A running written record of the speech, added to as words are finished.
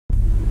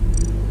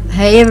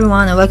Hey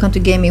everyone, and welcome to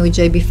Gaming with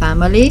JB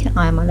Family.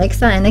 I'm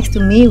Alexa, and next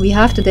to me we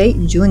have today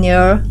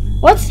Junior.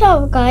 What's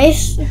up,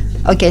 guys?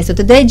 Okay, so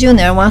today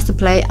Junior wants to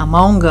play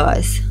Among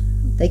Us.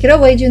 Take it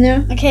away,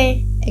 Junior.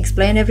 Okay.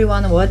 Explain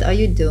everyone, what are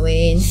you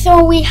doing?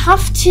 So we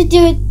have to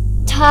do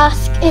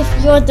task if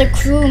you're the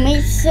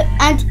crewmates,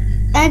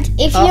 and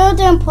if you're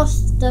the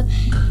imposter,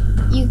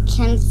 you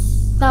can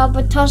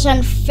sabotage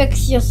and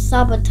fix your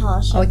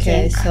sabotage.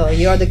 Okay, so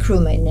you're the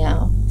crewmate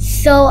now.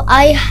 So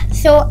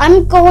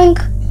I'm going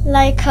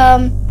like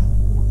I'm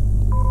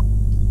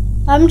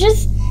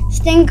just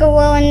staying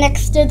around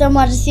next to the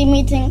emergency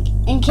meeting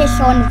in case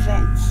someone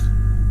vents.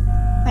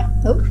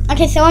 Oh.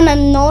 Okay, someone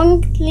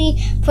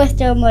unknowingly pushed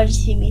the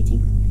emergency meeting.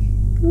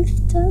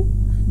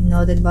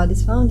 No dead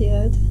bodies found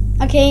yet.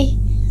 Okay.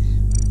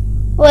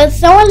 Well,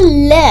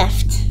 someone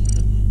left.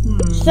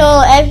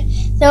 So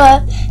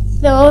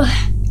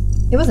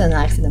It was an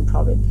accident,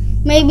 probably.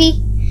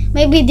 maybe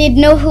they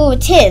know who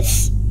it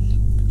is.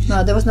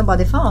 No, there was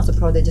nobody found, so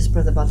probably they just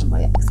pressed the button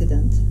by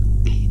accident.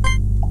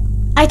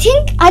 I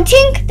think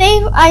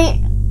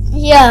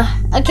yeah.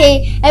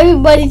 Okay,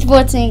 everybody's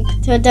voting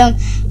for them,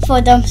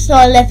 so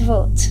let's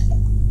vote.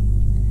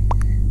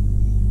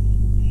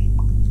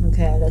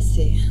 Okay, let's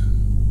see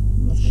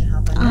what's gonna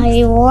happen next.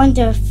 I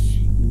wonder if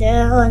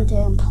they're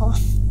the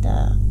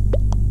imposter.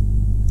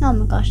 Oh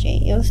my gosh,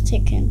 it was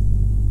taking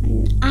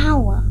an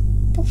hour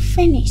to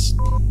finish.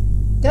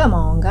 Come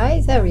on,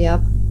 guys, hurry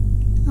up.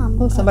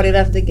 Oh, somebody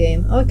left the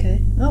game. Okay.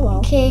 Oh well.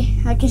 Okay,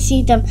 I can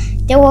see them.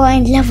 They were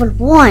in level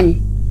 1.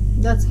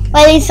 That's okay.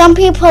 Well, some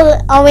people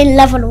are in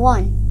level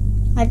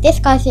 1. Like this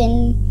guy's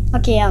in.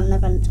 Okay, I'm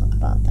not gonna talk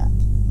about that.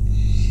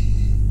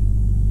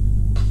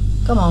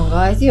 Come on,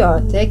 guys, you are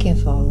taking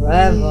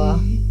forever.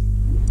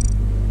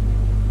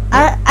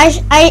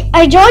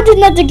 I joined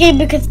another game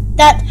because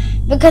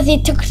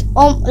it took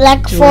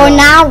like for an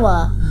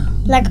hour,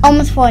 like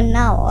almost for an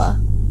hour.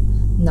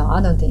 No,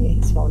 I don't think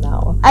it's for an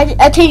hour.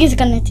 I think it's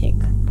gonna take.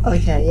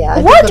 Okay,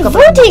 yeah. What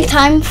voting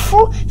time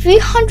for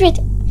 300?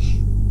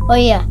 Oh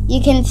yeah,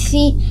 you can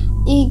see.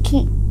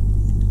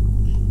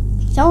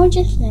 Someone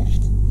just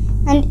left,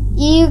 and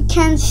you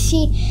can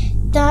see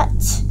that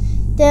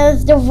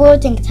there's the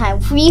voting time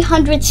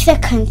 300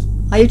 seconds.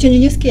 Are you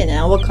changing your skin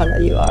now? What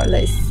color you are?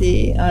 Let's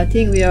see. I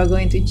think we are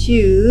going to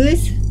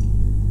choose.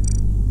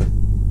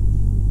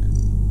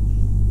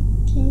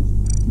 Okay.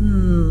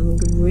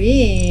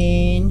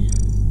 Green.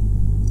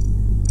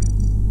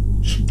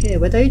 Okay,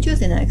 what are you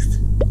choosing next?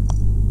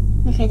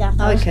 Okay, that's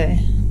okay.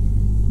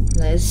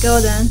 Let's go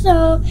then.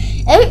 So,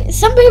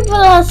 some people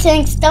are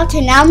saying start,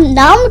 and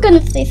now I'm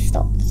gonna say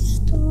stop.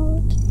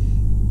 Start.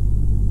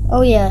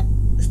 Oh yeah.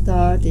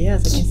 Start.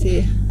 Yes, I can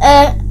see.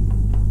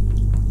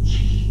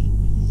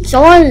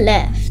 Someone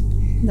left.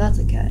 That's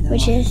okay.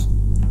 Which is.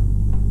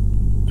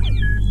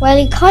 Well,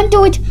 you can't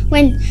do it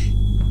when.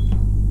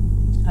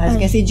 As you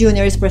can see,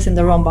 Junior is pressing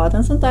the wrong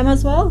button sometime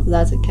as well.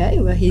 That's okay.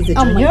 Well, he's a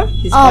Oh my- junior.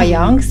 He's quite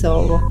young,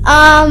 so.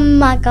 Oh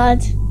my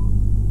god.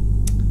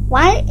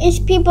 Why is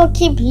people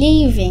keep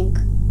leaving?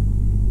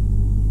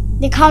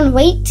 They can't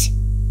wait.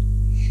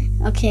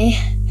 Okay.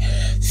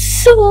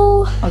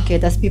 So. Okay,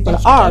 that's people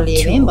Let's are get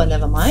leaving, to but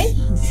never mind.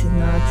 This is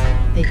not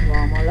a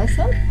grammar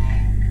lesson.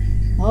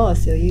 Oh,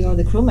 so you are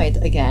the crewmate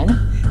again.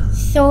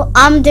 So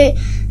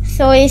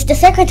it's the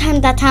second time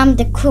that I'm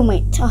the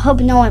crewmate. I hope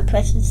no one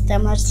presses the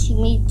emergency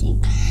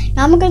meeting.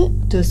 Now I'm gonna.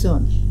 Too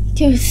soon.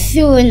 Too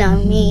soon, I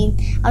mean.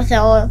 I was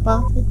all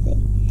about to say.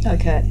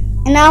 Okay.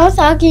 And I was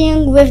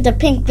arguing with the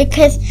pink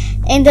because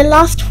in the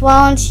last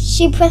round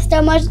she pressed the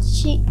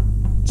emergency.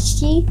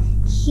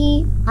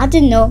 He. I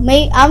don't know.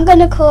 I'm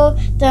gonna call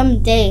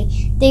them they.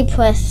 They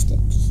pressed it.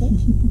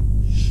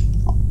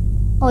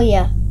 Oh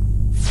yeah.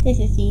 This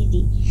is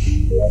easy.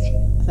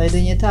 So you're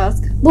doing your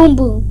task? Boom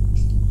boom.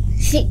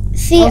 See.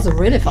 That was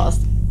really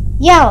fast.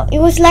 Yeah, it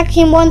was like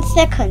in 1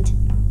 second.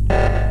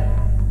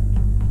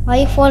 Why are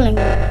you following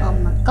me? Oh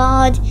my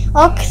god.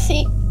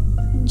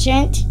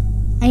 Oxygen.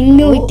 I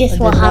knew this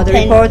will happen.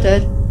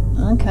 Reported.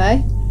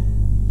 Okay.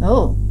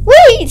 Oh.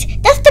 Wait!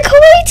 That's the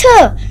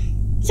creator!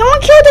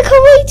 Someone killed the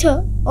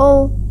creator!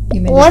 Oh.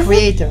 You mean the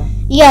creator?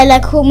 Yeah,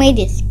 like who made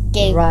this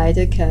game. Right,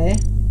 okay.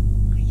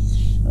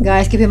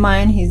 Guys, keep in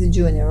mind, he's a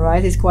junior,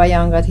 right? He's quite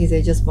young at his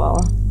age as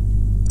well.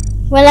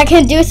 Well, I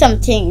can do some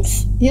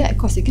things. Yeah, of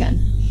course you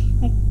can.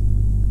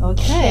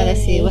 Okay,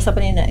 let's see. What's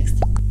happening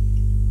next?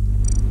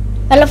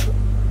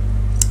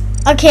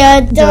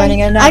 Okay,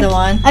 Joining another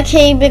one.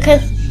 Okay,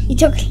 because it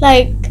took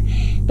like...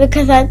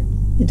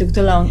 It took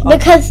too long.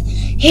 Because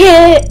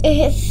here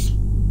is...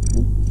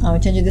 I'm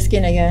changing the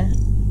skin again.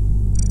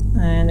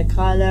 And the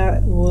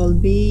color will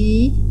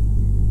be...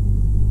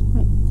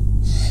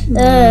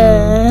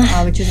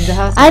 Are we choosing the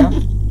house now?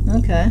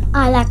 Okay.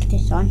 I like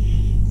this one.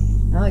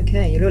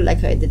 Okay, you look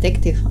like a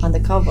detective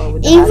undercover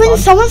with the Even hat on.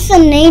 someone's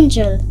an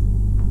angel.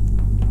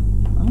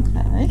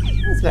 Okay,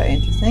 that's very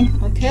interesting.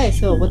 Okay,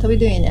 so what are we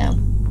doing now?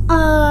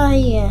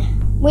 Yeah.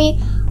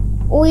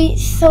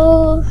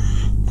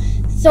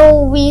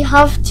 So we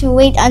have to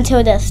wait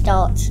until the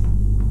start.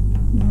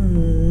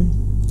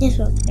 This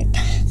will take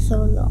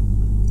so long.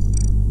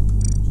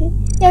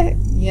 Yeah.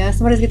 Yeah,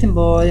 somebody's getting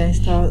bored and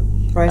start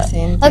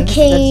pressing things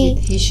Okay.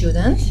 that he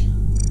shouldn't.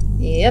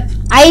 Yep.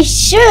 I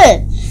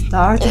should.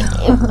 Start.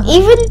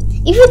 Even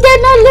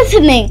they're not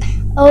listening.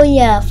 Oh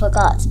yeah, I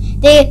forgot.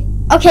 They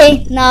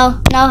okay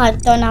now I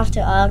don't have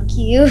to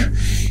argue.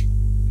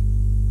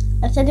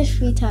 I said it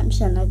 3 times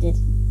and I did.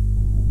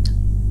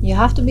 You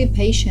have to be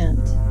patient.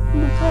 Oh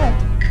my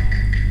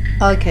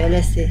god. Okay,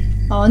 let's see.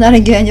 Oh, not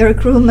again. You're a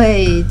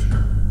crewmate.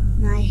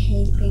 I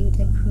hate being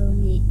the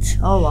crewmate.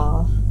 Oh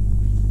wow.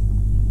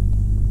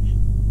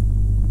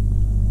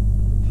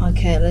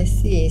 Okay, let's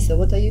see. So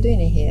what are you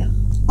doing in here?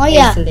 Oh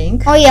yeah.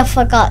 Link. Oh yeah,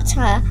 forgot.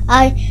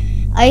 I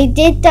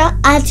did the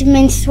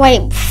admin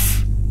swipe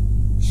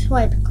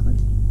code.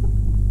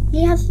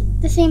 He has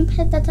the same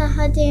pet that I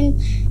had in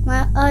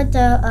my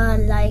other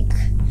iPad.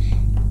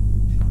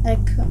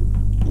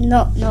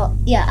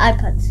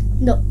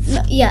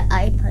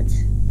 iPad.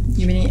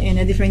 You mean in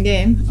a different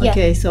game? Yeah.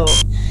 Okay, so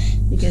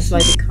you can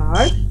swipe the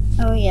card.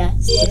 Oh yeah.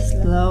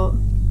 Slow,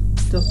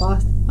 too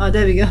fast. Oh,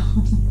 there we go.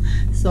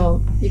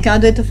 So you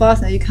can't do it too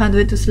fast and you can't do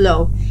it too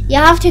slow. You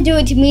have to do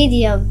it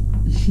medium.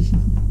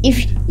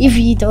 if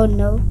you don't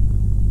know.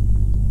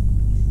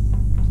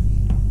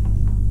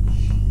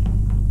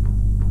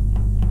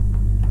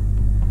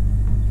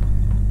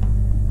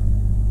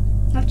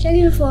 I'm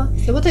checking for.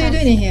 So what are you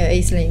doing in here,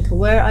 Ace Link?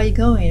 Where are you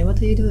going? What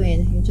are you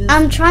doing? You just.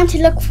 I'm trying to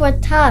look for a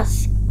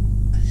task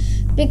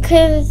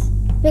because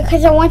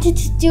I wanted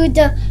to do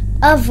the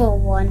other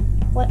one.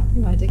 What?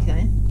 Right.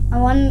 Okay. I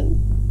want.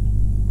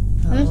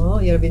 Oh,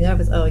 you're a bit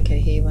nervous. Oh, okay.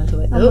 He went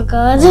away. Oh my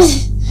god.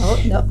 Oh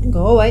no,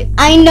 go away.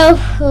 I know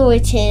who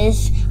it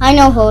is.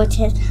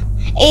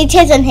 It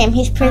isn't him.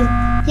 He's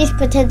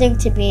pretending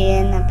to be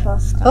an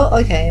imposter. Oh,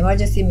 okay.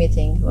 Emergency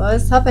meeting.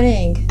 What's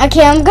happening?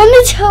 Okay, I'm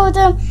gonna tell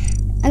them.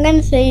 I'm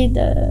gonna say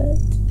that.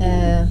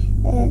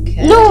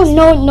 Okay. No,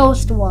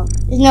 Swan.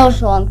 No,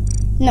 Swan.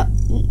 No.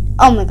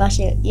 Oh my gosh,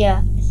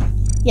 yeah.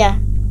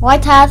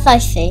 White house, I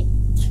say.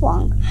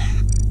 Swan.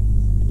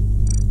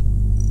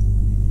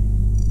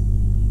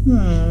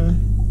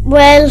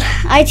 Well,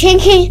 I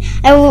think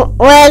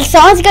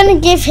someone's gonna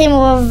give him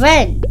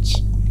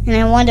revenge. And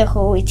I wonder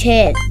who it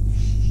is.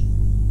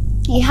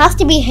 It has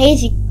to be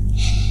Hazy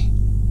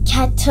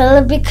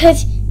Cattle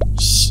because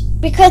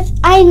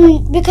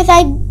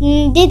I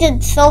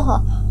didn't saw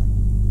her.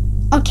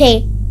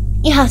 Okay,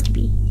 it has to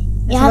be.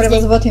 Somebody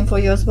was voting for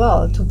you as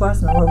well. 2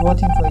 persons were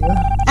voting for you.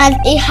 And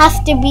it has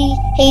to be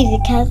Hazy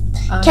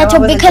no,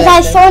 Cattle because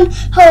I saw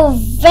her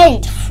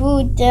vent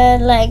through the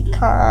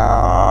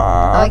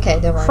Okay,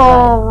 don't worry.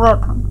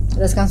 Right.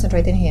 Let's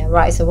concentrate in here.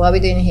 Right, so what are we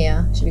doing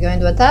here? Should we go and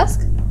do a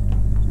task?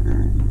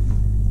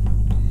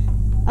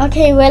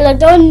 Okay, well, I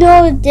don't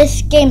know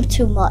this game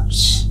too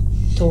much.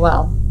 Too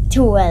well,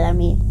 I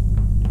mean.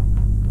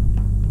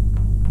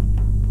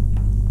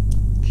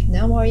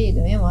 Don't worry, you're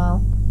doing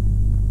well.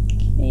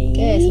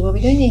 Okay, so what are we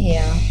doing in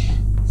here?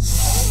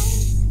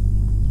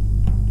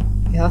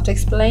 You have to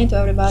explain to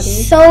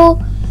everybody. So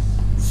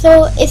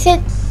is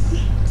it?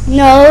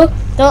 No,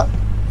 don't.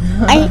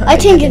 I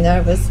think you're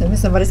nervous.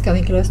 Somebody's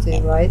coming close to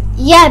you, right?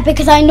 Yeah,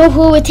 because I know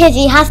who it is.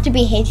 It has to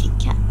be Hazy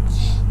Cat.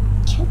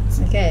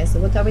 Okay, so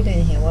what are we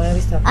doing here? What are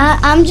we stopping?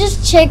 I'm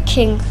just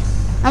checking.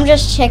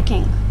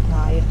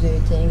 Ah, you do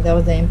think that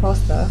was the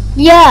imposter?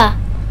 Yeah.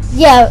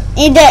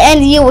 In the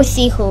end, you will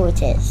see who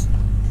it is.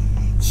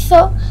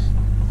 So,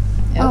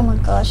 Yep. Oh my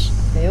gosh.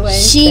 Stay away.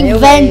 She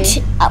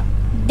vented.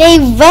 They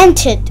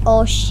vented.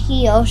 Or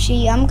she.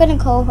 I'm gonna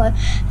call her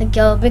a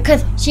girl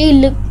because she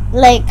look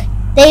like.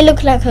 They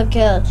look like a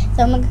girl.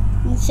 So I'm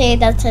gonna say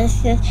that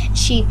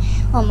she.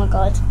 Oh my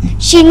god.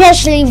 She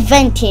naturally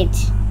vented.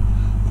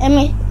 I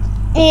mean,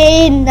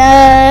 in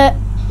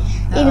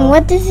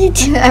what is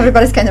it?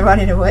 Everybody's kind of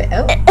running away.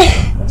 Oh,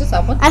 what just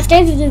happened? I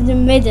stayed in the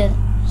middle.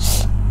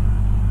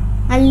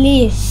 At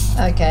least.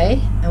 Okay.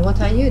 And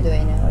what are you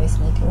doing now,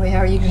 Snake? Where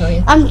are you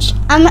going?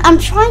 I'm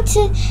trying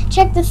to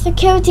check the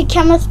security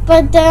cameras,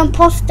 but the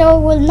imposter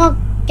will not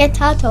get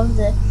out of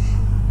the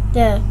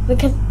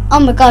because oh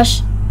my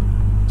gosh,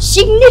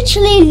 she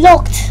literally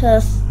locked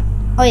us.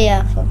 Oh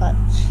yeah, I forgot.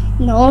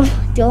 No,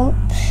 don't.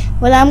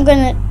 Well, I'm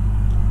gonna.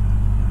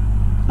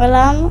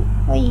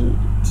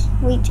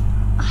 Wait.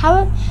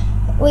 How?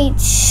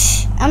 Wait.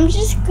 I'm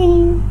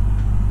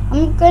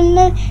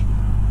gonna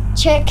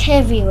check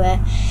everywhere.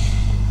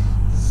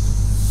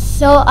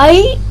 So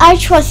I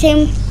trust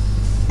him.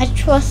 I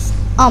trust.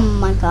 Oh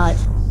my god.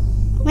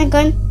 My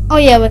gun. Oh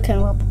yeah, we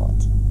can report.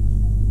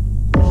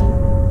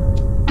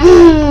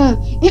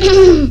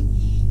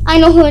 I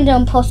know who the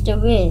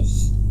imposter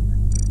is.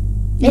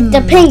 It's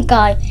the pink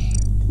guy.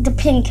 The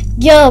pink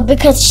girl,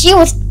 because she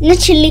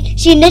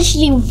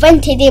literally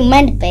vented in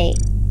med bay.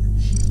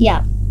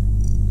 Yeah.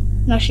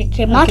 No, she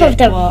came out of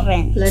the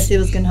vent. Let's see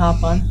what's gonna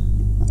happen.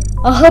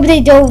 I hope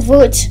they don't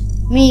vote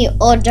me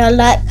or the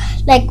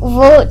like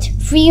vote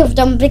 3 of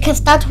them, because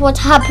that's what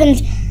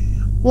happened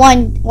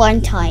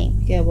one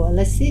time. Okay, well,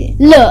 let's see.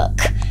 Look.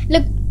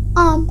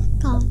 Oh my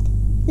god.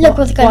 Look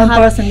what's gonna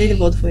happen. One person did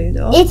vote for you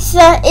though. It's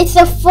a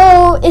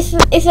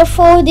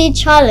 4D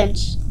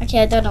challenge. Okay,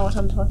 I don't know what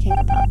I'm talking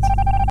about.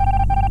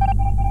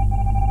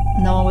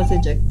 No one was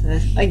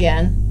ejected.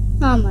 Again.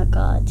 Oh my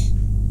god.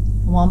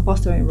 One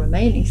poster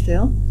remaining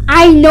still.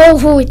 I know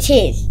who it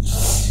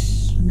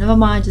is. Never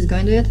mind, just go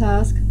and do your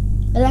task.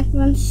 But I'm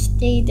gonna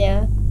stay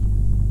there.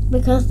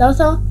 Because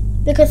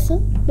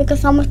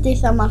some of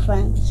these are my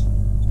friends.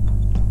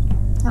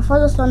 I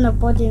focus on the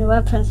body and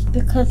weapons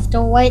because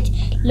the white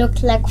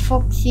looked like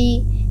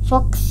Foxy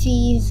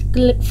Glue's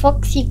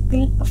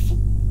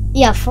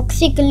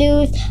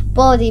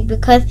body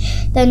because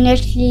they're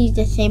literally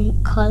the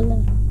same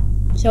color.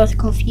 So it's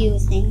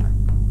confusing.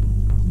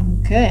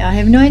 Okay, I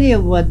have no idea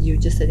what you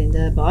just said in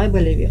there, but I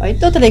believe you. I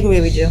totally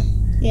agree with you.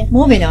 Yeah.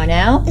 Moving on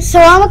now. So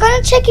I'm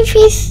gonna check if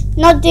he's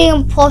not the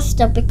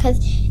imposter because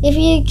if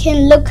you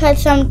can look at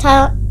some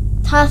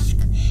task.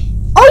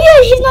 Oh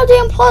yeah, he's not the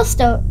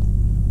imposter.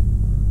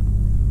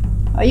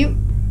 Are you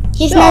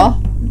He's sure? not.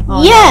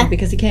 Oh, Yeah. no,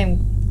 because he came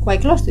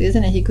quite close to you,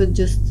 isn't it? He could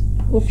just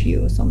oof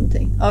you or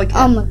something. Okay.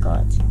 Oh my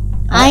god.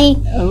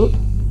 Oh.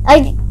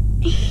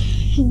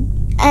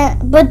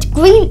 But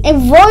Green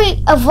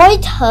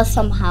avoid her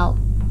somehow.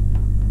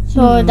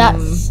 So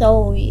that's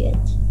so weird.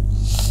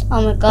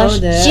 Oh my gosh.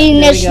 She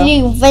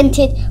literally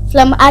vented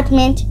from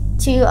admin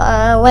to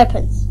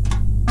weapons.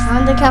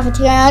 I'm the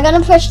cafeteria. I'm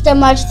gonna push the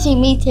emergency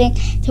meeting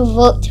to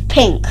vote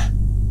pink.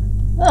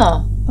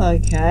 Oh,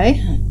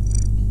 okay.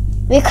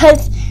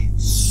 Because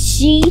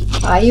she...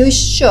 Are you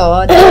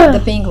sure that the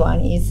pink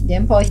one is the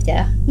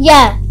imposter?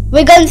 Yeah,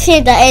 we're gonna see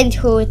at the end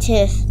who it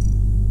is.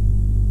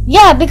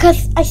 Yeah,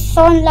 because I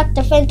saw like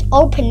the vent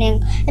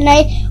opening and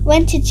I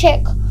went to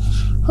check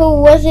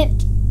who was it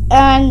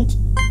and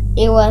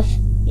it was...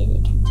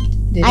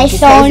 I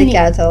saw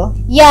cattle.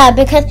 Yeah,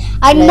 because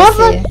I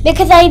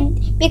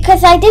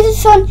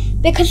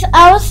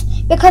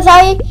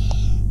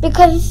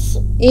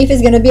if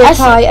it's gonna be a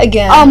tie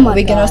again,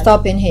 we're gonna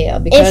stop in here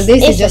because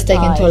this is just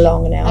taking too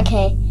long now.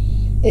 Okay.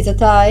 It's a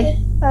tie.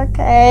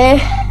 Okay.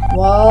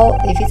 Well,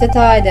 if it's a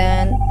tie,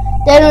 then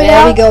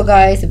there we go,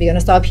 guys. We're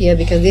gonna stop here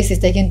because this is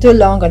taking too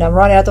long and I'm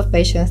running out of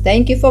patience.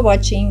 Thank you for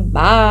watching.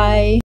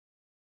 Bye.